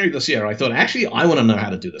 January this year, I thought, actually, I want to know how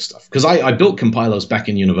to do this stuff. Because I built compilers back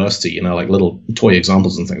in university, like little toy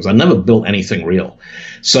examples and things. I never built anything real.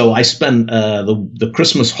 So I spent the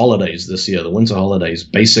Christmas holidays this year, the winter holidays,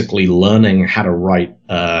 basically learning how to write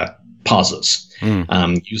parsers.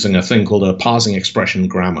 Using a thing called a parsing expression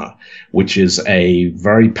grammar, which is a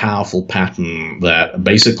very powerful pattern that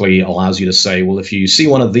basically allows you to say, well, if you see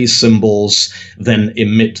one of these symbols, then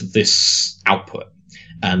emit this output.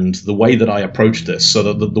 And the way that I approach this,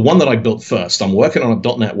 so the one that I built first, I'm working on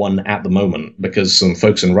a .NET one at the moment because some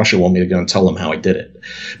folks in Russia want me to go and tell them how I did it.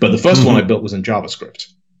 But the first one I built was in JavaScript.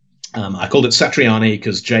 I called it Satriani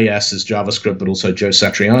because JS is JavaScript, but also Joe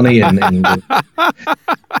Satriani in the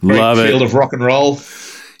Love it. field of rock and roll.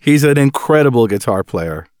 He's an incredible guitar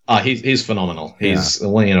player. He's phenomenal. He's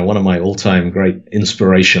one of my all-time great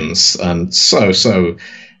inspirations, and so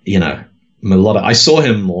melodic. I saw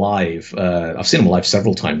him live. I've seen him live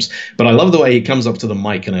several times, but I love the way he comes up to the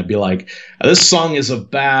mic and I'd be like, this song is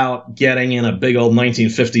about getting in a big old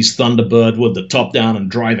 1950s Thunderbird with the top down and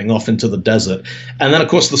driving off into the desert. And then, of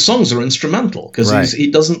course, the songs are instrumental because he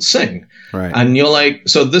doesn't sing. Right. And you're like,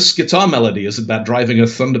 so this guitar melody is about driving a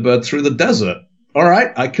Thunderbird through the desert. all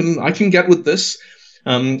right, I can get with this.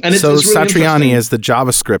 And so it's really Satriani is the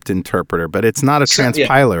JavaScript interpreter, but it's not a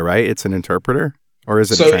transpiler, right? It's an interpreter, or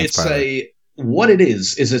is it a transpiler? What it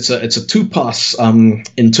is it's a two-pass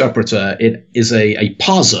interpreter. It is a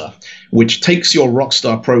parser which takes your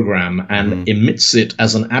Rockstar program and emits it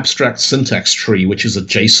as an abstract syntax tree, which is a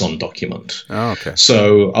JSON document. Oh, okay.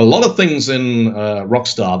 So a lot of things in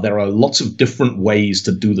Rockstar, there are lots of different ways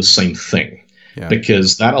to do the same thing. Yeah.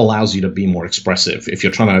 Because that allows you to be more expressive if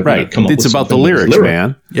you're trying to come up with something. It's about the lyrics,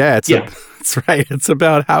 man. Yeah, that's right. It's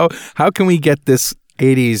about how can we get this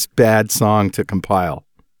 80s bad song to compile?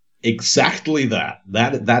 Exactly that.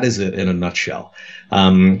 That is it in a nutshell.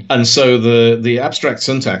 And so the abstract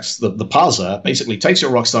syntax, the parser, basically takes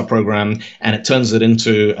your Rockstar program and it turns it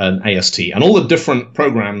into an AST. And all the different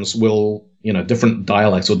programs will, different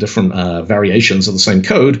dialects or different variations of the same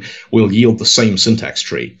code will yield the same syntax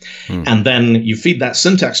tree. And then you feed that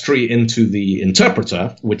syntax tree into the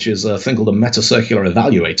interpreter, which is a thing called a metacircular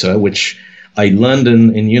evaluator, which I learned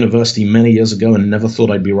in university many years ago and never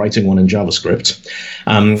thought I'd be writing one in JavaScript.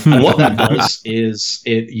 And what that does is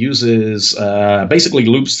it uses, basically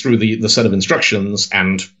loops through the set of instructions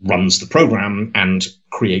and runs the program and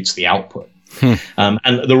creates the output.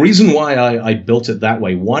 And the reason why I built it that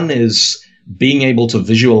way, one is being able to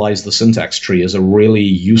visualize the syntax tree is a really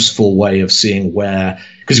useful way of seeing where,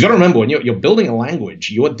 because you've got to remember, when you're building a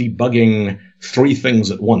language, you're debugging three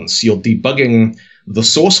things at once. You're debugging the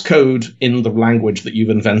source code in the language that you've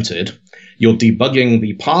invented. You're debugging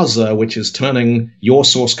the parser, which is turning your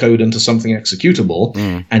source code into something executable.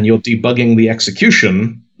 And you're debugging the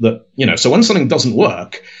execution that, so when something doesn't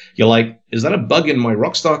work, you're like, is that a bug in my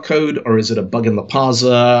Rockstar code, or is it a bug in the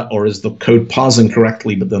parser, or is the code parsing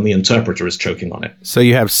correctly, but then the interpreter is choking on it? So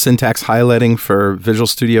you have syntax highlighting for Visual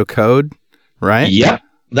Studio Code, right? Yep.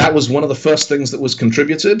 That was one of the first things that was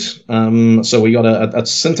contributed. So we got a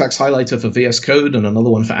syntax highlighter for VS Code and another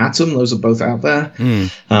one for Atom. Those are both out there.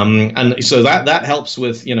 And so that helps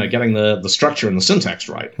with, getting the structure and the syntax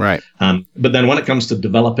right. Right. But then when it comes to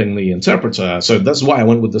developing the interpreter, so that's why I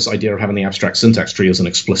went with this idea of having the abstract syntax tree as an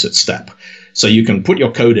explicit step. So you can put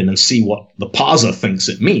your code in and see what the parser thinks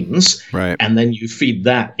it means. Right. And then you feed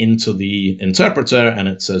that into the interpreter and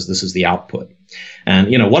it says this is the output. And,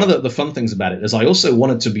 one of the fun things about it is I also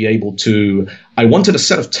wanted to be able to, I wanted a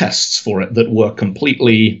set of tests for it that were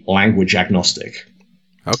completely language agnostic.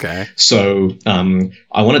 Okay. So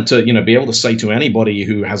I wanted to, be able to say to anybody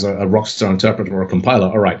who has a Rockstar interpreter or a compiler,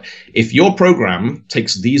 all right, if your program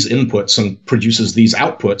takes these inputs and produces these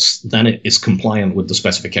outputs, then it is compliant with the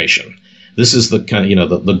specification. This is the kind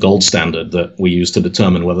of, the gold standard that we use to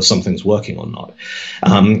determine whether something's working or not.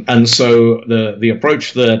 And so the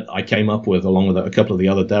approach that I came up with, along with a couple of the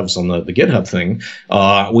other devs on the GitHub thing,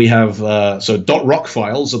 we have, so .rock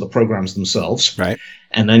files are the programs themselves. Right.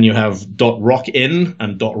 And then you have .rock in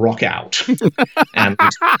and .rock out. And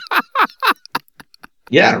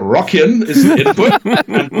yeah, rock in is the input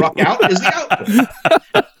and rock out is the output.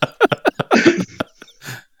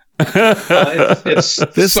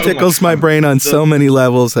 This so tickles my brain on so many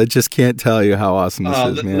levels. I just can't tell you how awesome this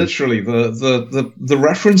is, man. Literally, the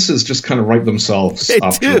references just kind of write themselves. They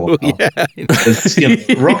after do, a while. Yeah.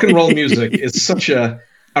 Rock and roll music is such a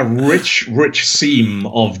rich seam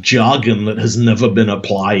of jargon that has never been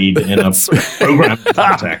applied in a program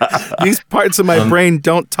context. These parts of my brain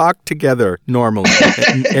don't talk together normally,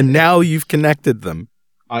 and now you've connected them.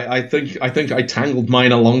 I think I tangled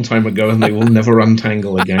mine a long time ago, and they will never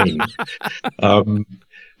untangle again.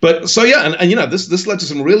 But so yeah, and this led to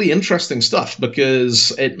some really interesting stuff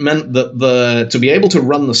because it meant that to be able to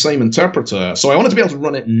run the same interpreter. So I wanted to be able to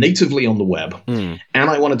run it natively on the web, and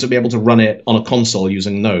I wanted to be able to run it on a console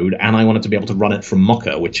using Node, and I wanted to be able to run it from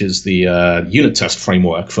Mocha, which is the unit test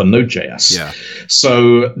framework for Node.js. Yeah.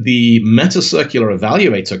 So the metacircular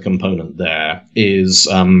evaluator component there is.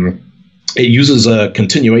 It uses a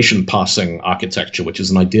continuation parsing architecture, which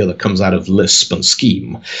is an idea that comes out of Lisp and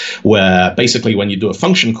Scheme, where basically when you do a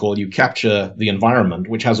function call, you capture the environment,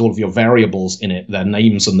 which has all of your variables in it, their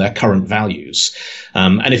names and their current values.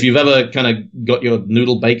 And if you've ever kind of got your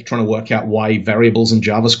noodle baked trying to work out why variables in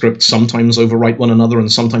JavaScript sometimes overwrite one another and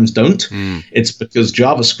sometimes don't, it's because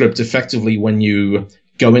JavaScript effectively, when you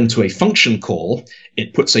go into a function call,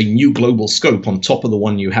 it puts a new global scope on top of the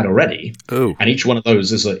one you had already. Oh. And each one of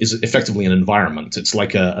those is effectively an environment. It's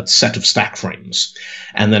like a set of stack frames.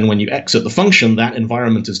 And then when you exit the function, that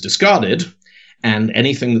environment is discarded, and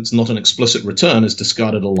anything that's not an explicit return is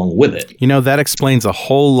discarded along with it. That explains a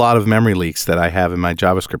whole lot of memory leaks that I have in my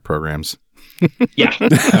JavaScript programs. Yeah.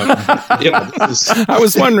 I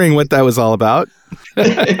was wondering what that was all about.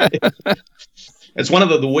 It's one of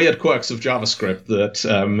the weird quirks of JavaScript that,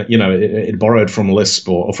 it borrowed from Lisp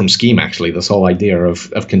or from Scheme, actually, this whole idea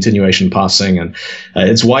of continuation parsing. And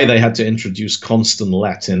it's why they had to introduce constant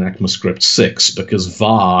let in ECMAScript 6, because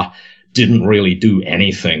var didn't really do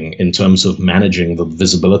anything in terms of managing the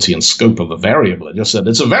visibility and scope of a variable. It just said,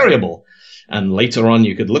 it's a variable. And later on,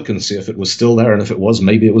 you could look and see if it was still there. And if it was,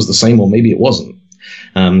 maybe it was the same or maybe it wasn't.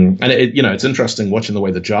 And it's interesting watching the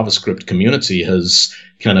way the JavaScript community has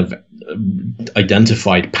kind of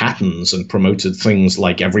identified patterns and promoted things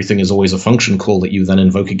like everything is always a function call that you then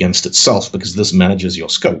invoke against itself because this manages your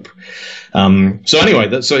scope. So anyway,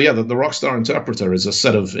 the Rockstar interpreter is a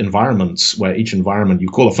set of environments where each environment, you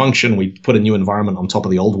call a function, we put a new environment on top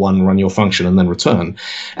of the old one, run your function, and then return.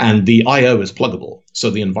 And the I/O is pluggable.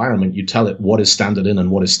 So the environment, you tell it what is standard in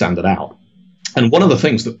and what is standard out. And one of the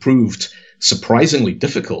things that proved surprisingly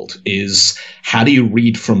difficult is how do you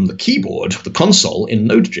read from the keyboard, the console, in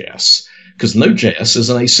Node.js? Because Node.js is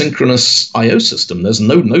an asynchronous I/O system. There's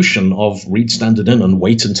no notion of read standard in and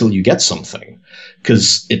wait until you get something,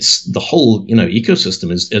 because it's the whole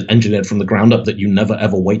ecosystem is engineered from the ground up that you never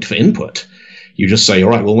ever wait for input. You just say, all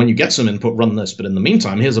right, well, when you get some input, run this. But in the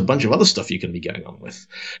meantime, here's a bunch of other stuff you can be getting on with.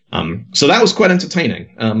 So that was quite entertaining.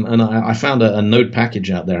 And I found a Node package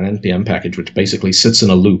out there, an NPM package, which basically sits in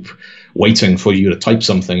a loop waiting for you to type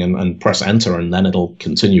something and press enter, and then it'll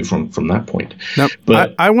continue from that point. Now,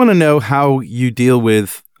 but I want to know how you deal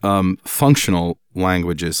with functional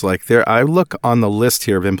languages. Like I look on the list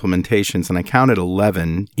here of implementations and I counted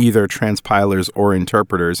 11, either transpilers or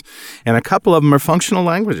interpreters, and a couple of them are functional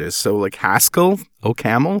languages. So like Haskell,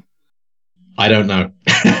 OCaml? I don't know.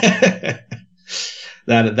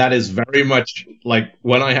 That is very much like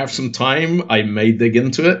when I have some time, I may dig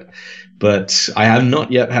into it, but I have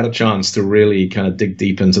not yet had a chance to really kind of dig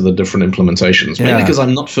deep into the different implementations, mainly because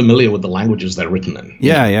I'm not familiar with the languages they're written in.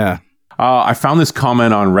 Yeah. I found this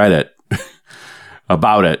comment on Reddit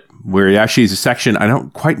about it, where it actually is a section. I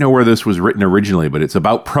don't quite know where this was written originally, but it's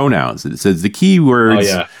about pronouns. It says the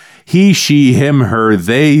keywords he, she, him, her,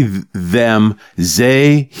 they, them,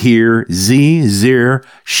 they, here, ze, zir,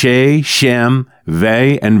 she, shem,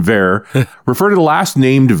 they, and ver refer to the last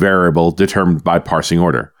named variable determined by parsing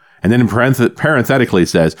order. And then in parenthetically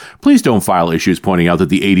says, please don't file issues pointing out that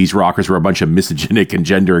the 80s rockers were a bunch of misogynic and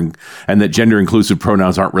that gender-inclusive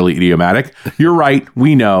pronouns aren't really idiomatic. You're right,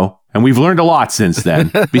 we know. And we've learned a lot since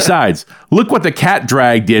then. Besides, look what the cat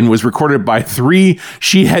dragged in was recorded by 3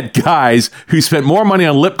 she-het guys who spent more money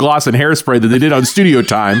on lip gloss and hairspray than they did on studio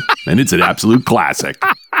time. And it's an absolute classic.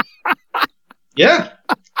 Yeah,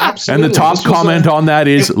 absolutely. And the top comment on that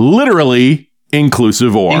is literally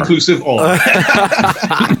inclusive or. Inclusive or.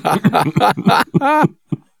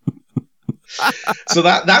 So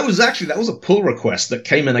that was a pull request that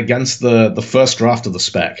came in against the first draft of the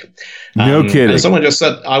spec. No kidding. And someone just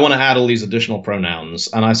said, I want to add all these additional pronouns.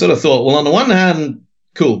 And I sort of thought, well, on the one hand,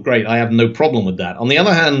 cool, great, I have no problem with that. On the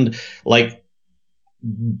other hand, like,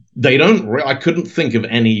 they don't. I couldn't think of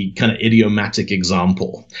any kind of idiomatic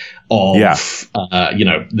example of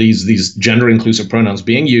these gender inclusive pronouns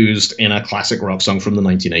being used in a classic rock song from the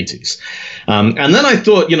 1980s. And then I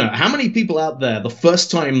thought, how many people out there the first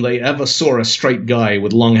time they ever saw a straight guy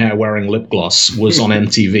with long hair wearing lip gloss was on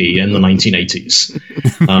MTV in the 1980s?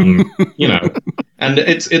 And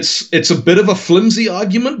it's a bit of a flimsy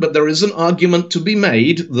argument, but there is an argument to be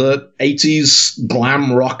made that 80s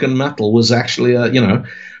glam rock and metal was actually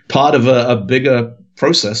part of a bigger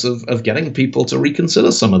process of getting people to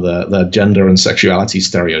reconsider some of their gender and sexuality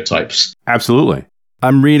stereotypes. Absolutely.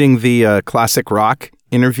 I'm reading the Classic Rock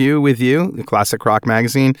interview with you, the Classic Rock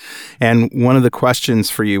magazine, and one of the questions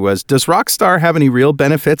for you was, does Rockstar have any real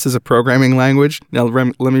benefits as a programming language? Now,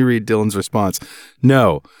 let me read Dylan's response.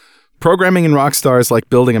 No. Programming in Rockstar is like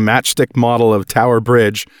building a matchstick model of Tower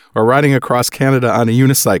Bridge or riding across Canada on a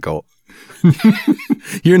unicycle.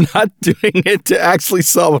 You're not doing it to actually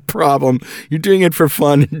solve a problem. You're doing it for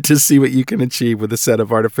fun to see what you can achieve with a set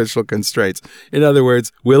of artificial constraints. In other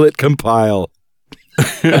words, will it compile?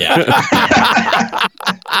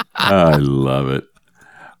 I love it.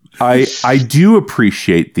 I do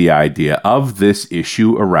appreciate the idea of this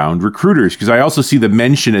issue around recruiters, because I also see the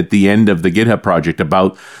mention at the end of the GitHub project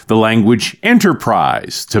about the language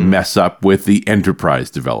enterprise to mess up with the enterprise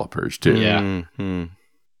developers too. Yeah. Mm-hmm.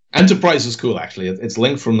 Enterprise is cool, actually. It's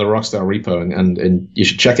linked from the Rockstar repo, and you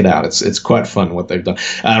should check it out. It's quite fun what they've done.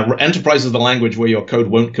 Enterprise is the language where your code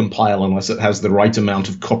won't compile unless it has the right amount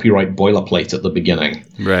of copyright boilerplate at the beginning.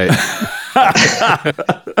 Right.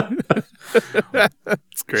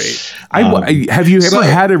 That's great. Have you ever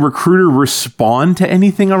had a recruiter respond to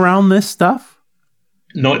anything around this stuff?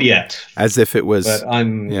 Not yet. As if it was... But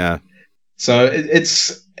So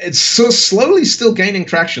it's so slowly still gaining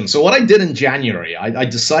traction. So what I did in January, I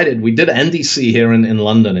decided we did NDC here in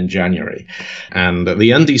London in January. And the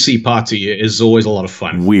NDC party is always a lot of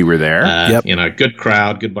fun. We were there. Yep. Good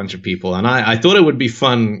crowd, good bunch of people. And I thought it would be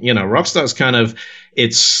fun. Rockstar's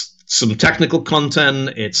it's some technical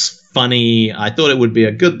content. It's funny. I thought it would be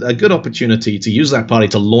a good opportunity to use that party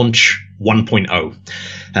to launch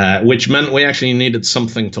 1.0, which meant we actually needed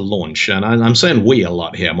something to launch. And I'm saying we a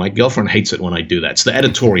lot here. My girlfriend hates it when I do that. It's the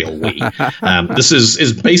editorial we. This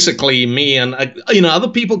is basically me and other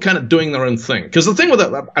people kind of doing their own thing. Because the thing with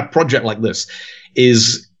a project like this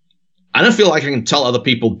is I don't feel like I can tell other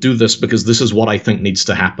people do this because this is what I think needs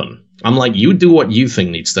to happen. I'm like, you do what you think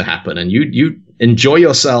needs to happen, and you enjoy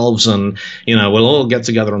yourselves, and we'll all get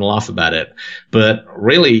together and laugh about it. But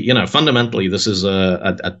really, fundamentally, this is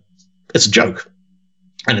it's a joke.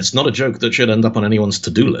 And it's not a joke that should end up on anyone's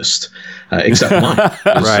to-do list, except mine.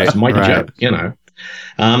 It's my joke,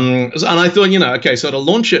 And I thought, okay, so to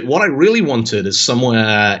launch it, what I really wanted is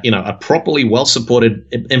somewhere, a properly well-supported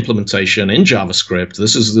implementation in JavaScript.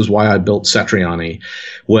 This is why I built Satriani,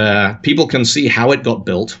 where people can see how it got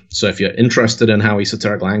built. So if you're interested in how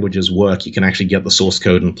esoteric languages work, you can actually get the source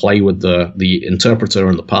code and play with the interpreter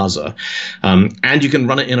and the parser. And you can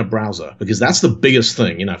run it in a browser, because that's the biggest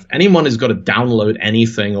thing. If anyone has got to download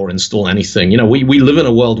anything or install anything, we live in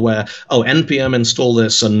a world where, npm install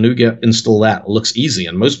this and NuGet install that looks easy,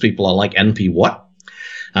 and most people are like, NP what?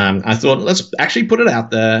 I thought, let's actually put it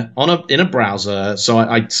out there in a browser. So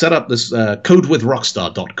I set up this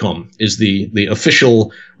codewithrockstar.com is the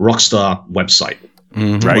official Rockstar website.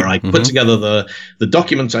 Mm-hmm. Where I put together the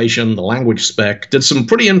documentation, the language spec, did some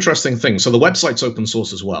pretty interesting things. So the website's open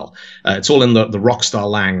source as well. It's all in the Rockstar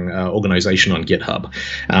Lang organization on GitHub.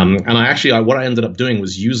 And what I ended up doing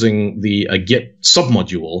was using the Git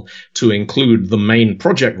submodule to include the main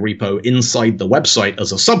project repo inside the website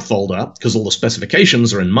as a subfolder, because all the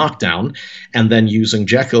specifications are in Markdown, and then using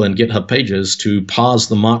Jekyll and GitHub Pages to parse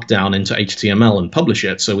the Markdown into HTML and publish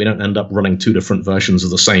it, so we don't end up running two different versions of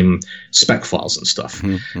the same spec files and stuff.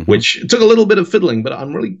 Mm-hmm. Which took a little bit of fiddling, but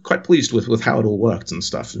I'm really quite pleased with how it all worked and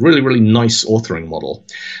stuff. Really, really nice authoring model.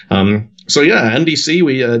 So yeah, NDC,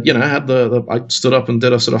 we had I stood up and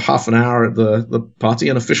did a sort of half an hour at the party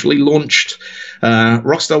and officially launched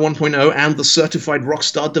Rockstar 1.0 and the Certified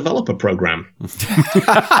Rockstar Developer Program,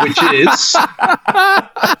 which is.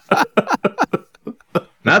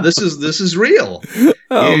 Now this is real.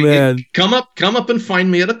 Oh man! Come up and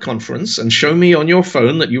find me at a conference and show me on your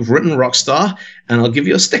phone that you've written Rockstar, and I'll give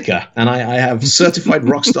you a sticker. And I have certified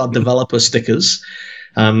Rockstar developer stickers,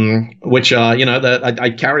 which are that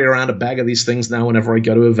I carry around a bag of these things now whenever I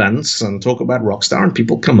go to events and talk about Rockstar, and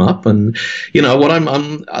people come up and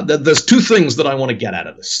there's two things that I want to get out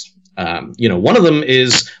of this. One of them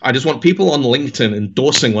is I just want people on LinkedIn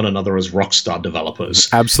endorsing one another as Rockstar developers.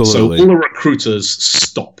 Absolutely. So all the recruiters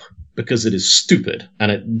stop, because it is stupid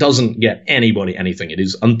and it doesn't get anybody anything. It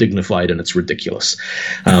is undignified and it's ridiculous.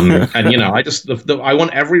 I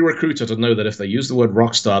want every recruiter to know that if they use the word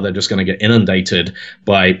Rockstar, they're just going to get inundated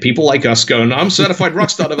by people like us going, I'm certified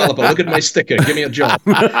Rockstar developer. Look at my sticker. Give me a job.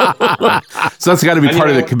 So that's got to be part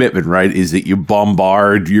of the commitment, right? Is that you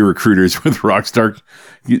bombard your recruiters with Rockstar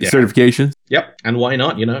certifications? Yep. And why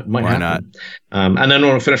not? It might happen. And then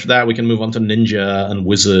when we finish with that, we can move on to Ninja and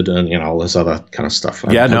Wizard and, all this other kind of stuff.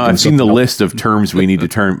 I've seen the list of terms we need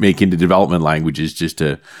to make into development languages just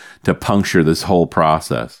to puncture this whole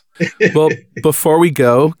process. Well, before we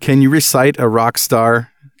go, can you recite a Rockstar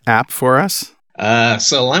app for us?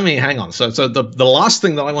 So let me hang on. So the last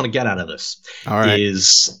thing that I want to get out of this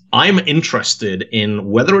is I'm interested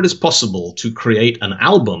in whether it is possible to create an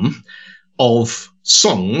album of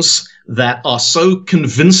songs that are so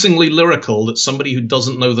convincingly lyrical that somebody who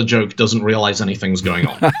doesn't know the joke doesn't realize anything's going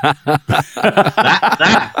on.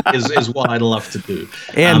 that is what I'd love to do.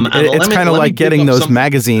 And it's kind of like getting those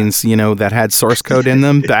magazines, that had source code in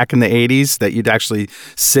them back in the 80s that you'd actually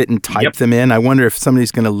sit and type them in. I wonder if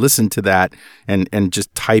somebody's going to listen to that and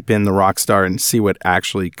just type in the Rockstar and see what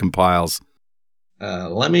actually compiles.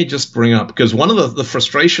 Let me just bring up, because one of the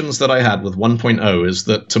frustrations that I had with 1.0 is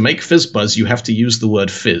that to make fizz buzz, you have to use the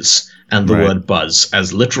word fizz and the word buzz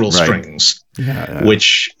as literal strings,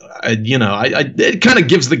 which, it kind of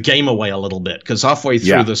gives the game away a little bit, because halfway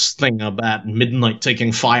through this thing about midnight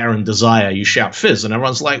taking fire and desire, you shout fizz, and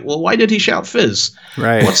everyone's like, well, why did he shout fizz?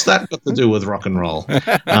 Right. What's that got to do with rock and roll?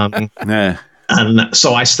 And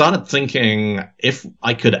so I started thinking if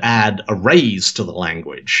I could add arrays to the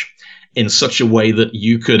language. in such a way that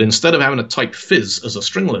you could, instead of having to type fizz as a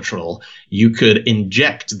string literal, you could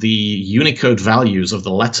inject the Unicode values of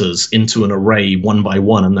the letters into an array one by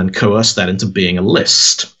one and then coerce that into being a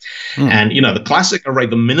list. And, the classic array,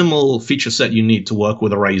 the minimal feature set you need to work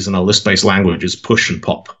with arrays in a list-based language is push and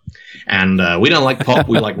pop. And we don't like pop,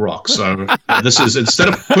 we like rock. So this is, instead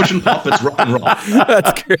of push and pop, it's rock and roll.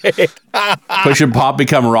 That's great. Push and pop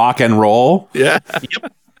become rock and roll? Yeah.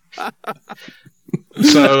 Yep.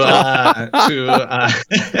 So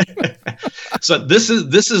so this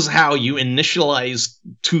is how you initialize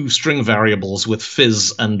two string variables with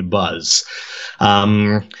fizz and buzz.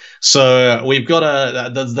 So we've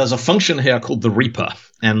got there's a function here called the Reaper,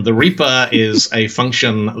 and the Reaper is a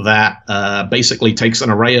function that basically takes an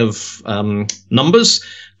array of numbers,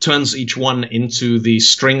 turns each one into the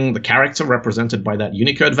string, the character represented by that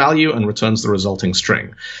Unicode value, and returns the resulting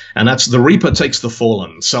string. And that's the Reaper takes the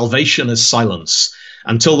fallen. Salvation is silence.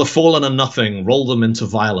 Until the fallen are nothing, roll them into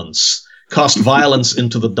violence. Cast violence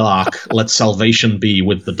into the dark. Let salvation be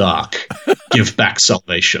with the dark. Give back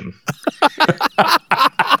salvation.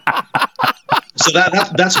 So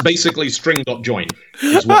that's basically string.join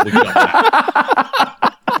is what we've got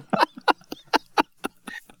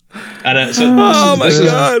there. And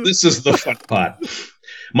so this is the fun part.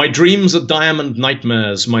 My dreams are diamond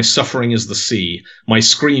nightmares. My suffering is the sea. My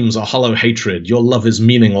screams are hollow hatred. Your love is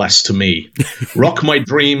meaningless to me. Rock my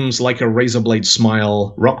dreams like a razor blade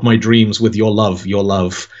smile. Rock my dreams with your love, your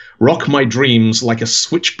love. Rock my dreams like a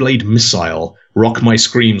switchblade missile. Rock my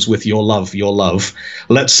screams with your love, your love.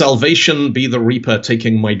 Let salvation be the Reaper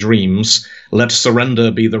taking my dreams. Let surrender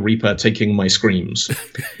be the Reaper taking my screams.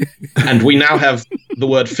 And we now have the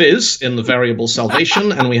word fizz in the variable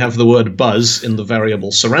salvation, and we have the word buzz in the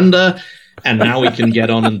variable surrender. And now we can get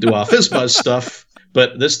on and do our fizz buzz stuff.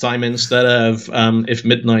 But this time, instead of if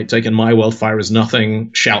midnight taken my wildfire is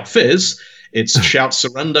nothing, shout fizz, it's shout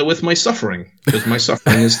surrender with my suffering, because my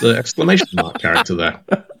suffering is the exclamation mark character there.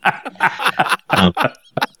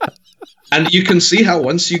 And you can see how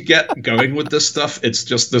once you get going with this stuff, it's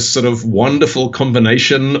just this sort of wonderful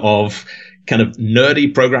combination of kind of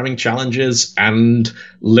nerdy programming challenges and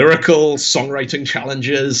lyrical songwriting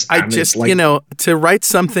challenges. I just, to write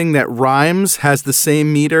something that rhymes, has the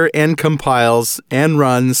same meter, and compiles and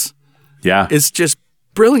runs, is just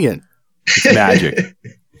brilliant. It's magic.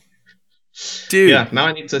 Dude. Yeah, now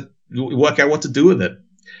I need to work out what to do with it.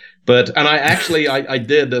 And I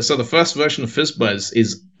did. So the first version of FizzBuzz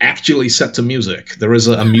is actually set to music. There is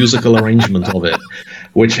a musical arrangement of it,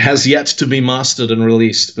 which has yet to be mastered and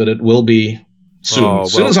released, but it will be soon.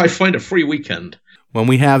 As soon as I find a free weekend. When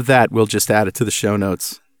we have that, we'll just add it to the show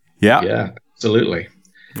notes. Yeah. Yeah, absolutely.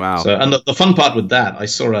 Wow. So, and the fun part with that, I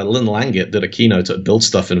saw Lynn Langit did a keynote at Build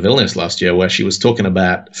Stuff in Vilnius last year where she was talking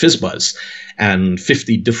about FizzBuzz and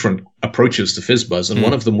 50 different approaches to FizzBuzz. And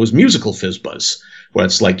one of them was musical FizzBuzz, where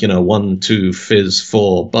it's like, 1, 2, fizz,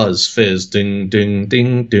 4, buzz, fizz, ding, ding,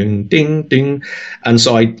 ding, ding, ding, ding. And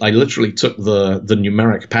so I literally took the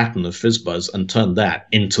numeric pattern of FizzBuzz and turned that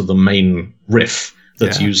into the main riff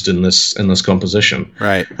that's used in this composition.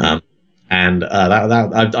 Right. And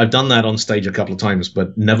I've done that on stage a couple of times,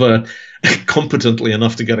 but never competently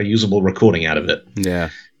enough to get a usable recording out of it.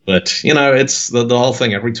 Yeah. But, it's the whole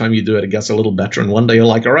thing. Every time you do it, it gets a little better. And one day you're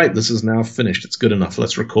like, all right, this is now finished. It's good enough.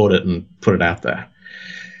 Let's record it and put it out there.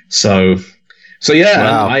 So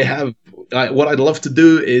yeah, wow. What I'd love to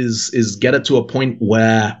do is get it to a point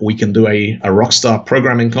where we can do a Rockstar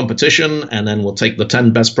programming competition, and then we'll take the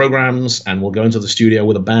 10 best programs and we'll go into the studio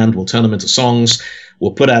with a band. We'll turn them into songs.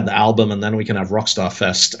 We'll put out the album, and then we can have Rockstar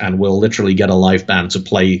Fest, and we'll literally get a live band to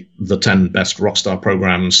play the 10 best Rockstar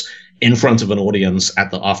programs in front of an audience at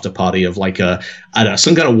the after party of like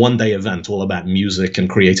some kind of one-day event all about music and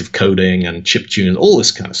creative coding and chiptune, all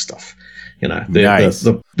this kind of stuff. Nice.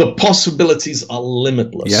 The possibilities are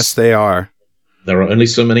limitless. Yes, they are. There are only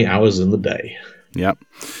so many hours in the day. Yep.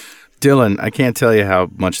 Dylan, I can't tell you how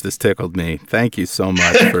much this tickled me. Thank you so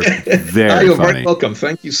much for You're very welcome.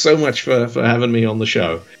 Thank you so much for having me on the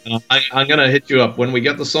show. I'm going to hit you up when we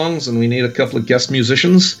get the songs and we need a couple of guest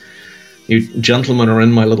musicians. You gentlemen are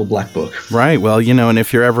in my little black book. Right. Well, and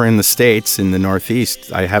if you're ever in the States, in the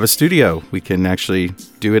Northeast, I have a studio. We can actually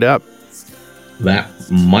do it up. That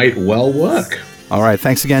might well work. All right.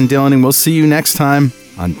 Thanks again, Dylan, and we'll see you next time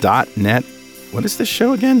on .NET. What is this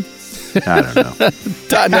show again? I don't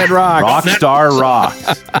know. .NET Rocks. Rockstar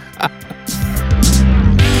Rocks.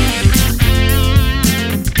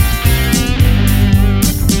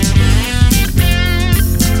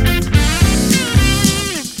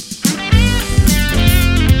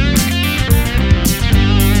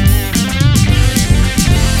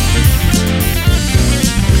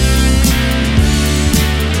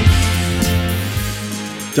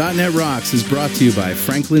 .NET Rocks is brought to you by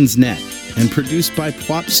Franklin's Net and produced by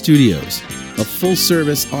Pwop Studios, a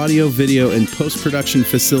full-service audio, video, and post-production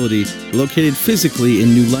facility located physically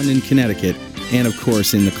in New London, Connecticut, and of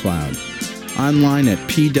course in the cloud. Online at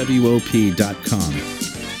pwop.com.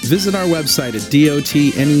 Visit our website at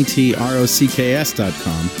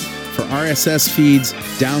dotnetrocks.com for RSS feeds,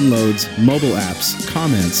 downloads, mobile apps,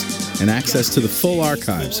 comments, and access to the full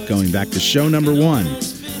archives going back to show number 1,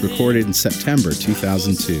 recorded in September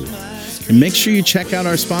 2002. And make sure you check out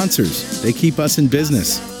our sponsors. They keep us in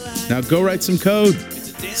business. Now go write some code.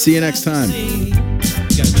 See you next time.